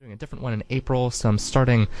doing a different one in April, so I'm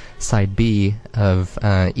starting side B of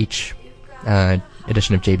each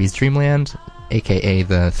edition of JB's Dreamland, aka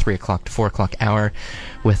the 3 o'clock to 4 o'clock hour,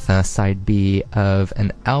 with side B of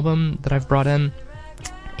an album that I've brought in.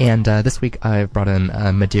 And this week I've brought in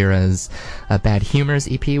Madeira's Bad Humors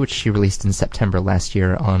EP, which she released in September last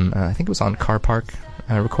year on, I think it was on Car Park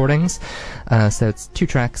Recordings. So it's 2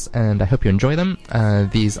 tracks, and I hope you enjoy them.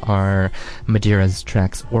 These are Madeira's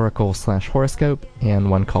tracks Oracle/Horoscope, and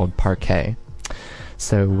one called Parquet.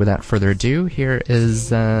 So without further ado, here is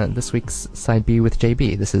this week's Side B with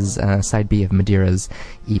JB. This is Side B of Madeira's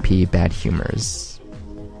EP Bad Humors.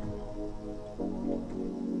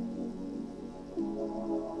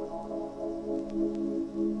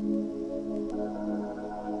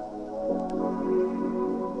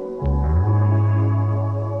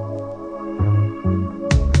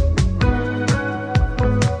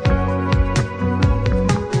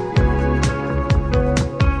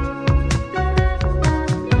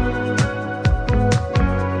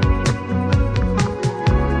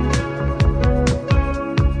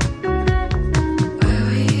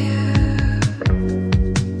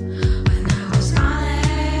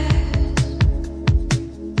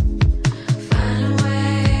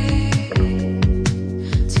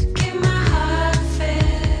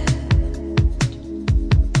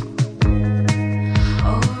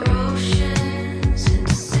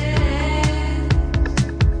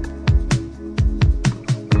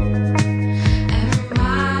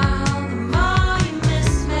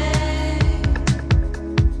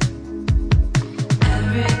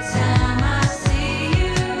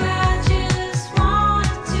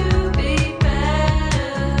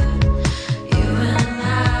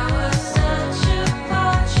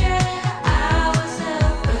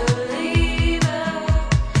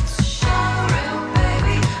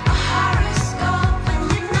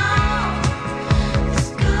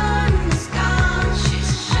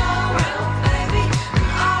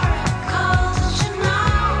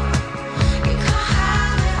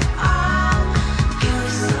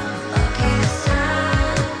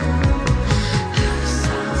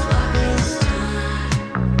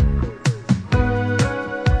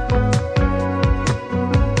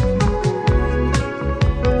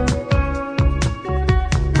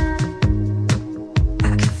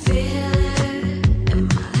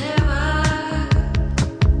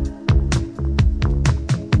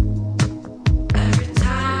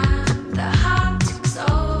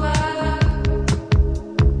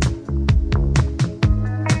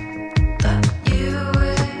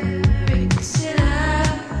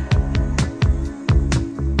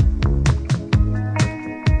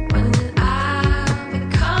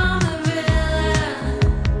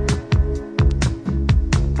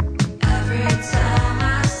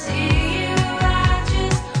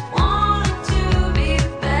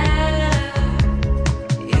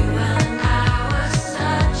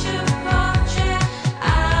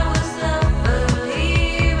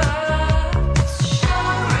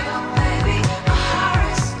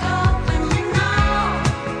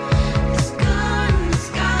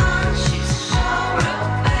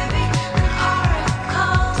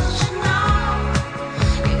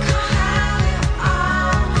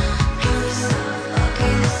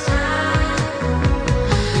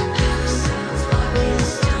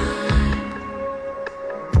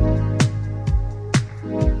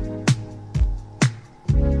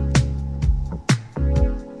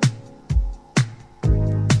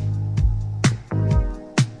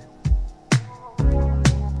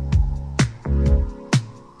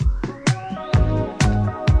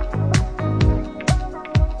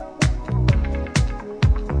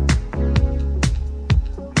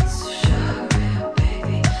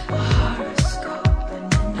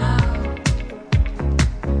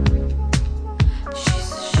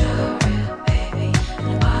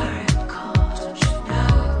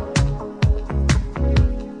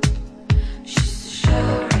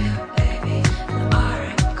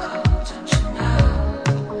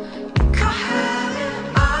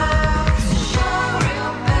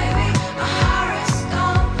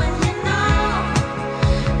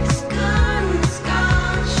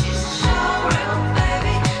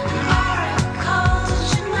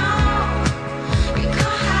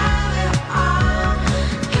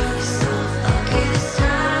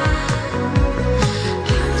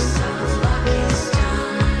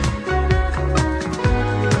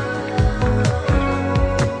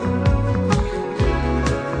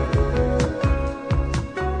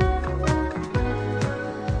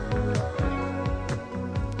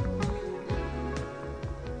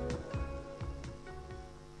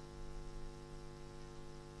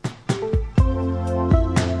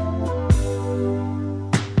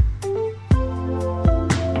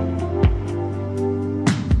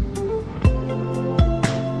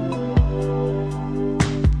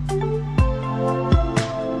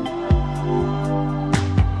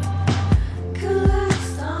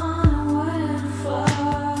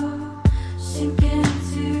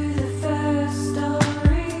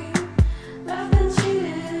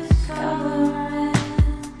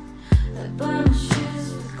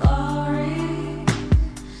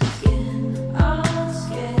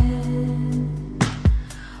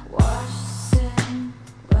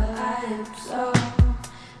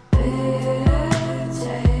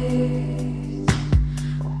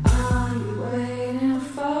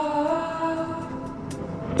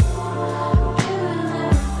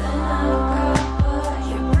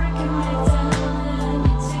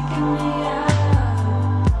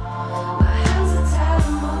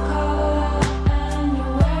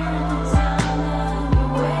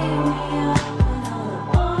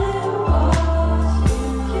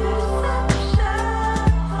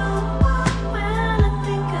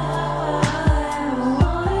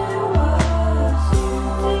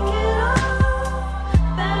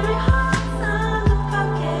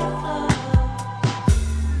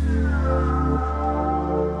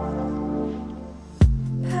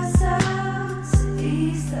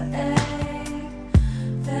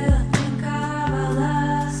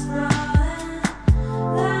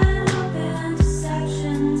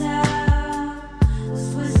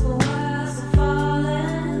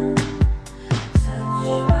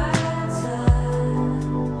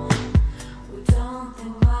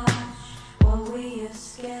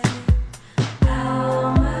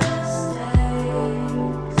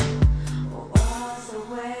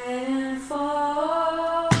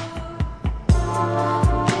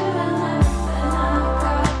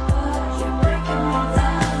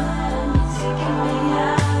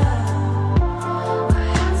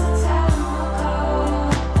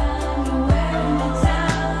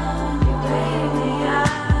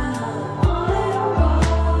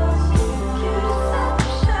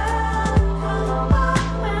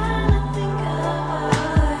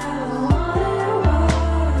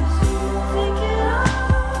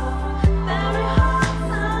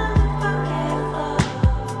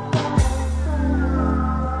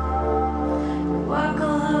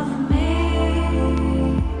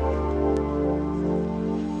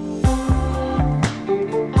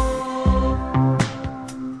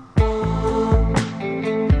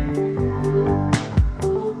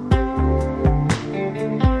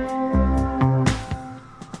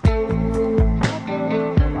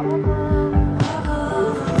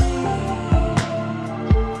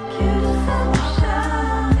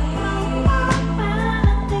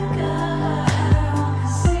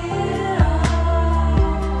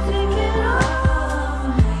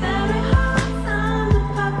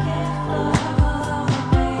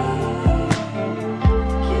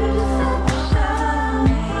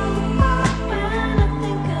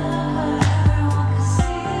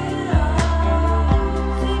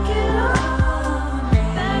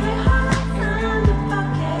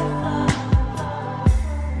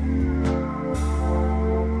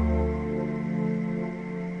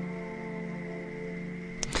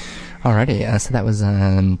 Alrighty, so that was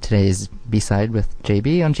today's B-side with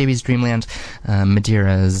JB on JB's Dreamland,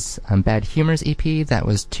 Madeira's Bad Humors EP. That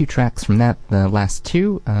was 2 tracks from that, the last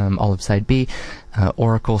 2, all of side B,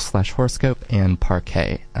 Oracle/Horoscope, and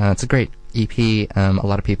Parquet. It's a great EP, a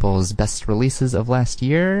lot of people's best release of last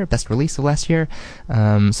year, so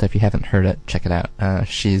if you haven't heard it, check it out.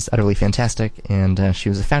 She's utterly fantastic, and she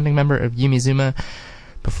was a founding member of Yumizuma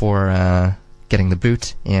before getting the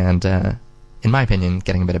boot, and in my opinion,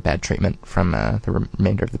 getting a bit of bad treatment from the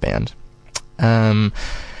remainder of the band.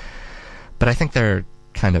 But I think they're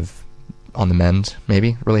kind of on the mend,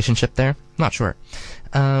 maybe, relationship there. Not sure.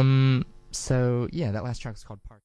 So, yeah, that last track is called Park.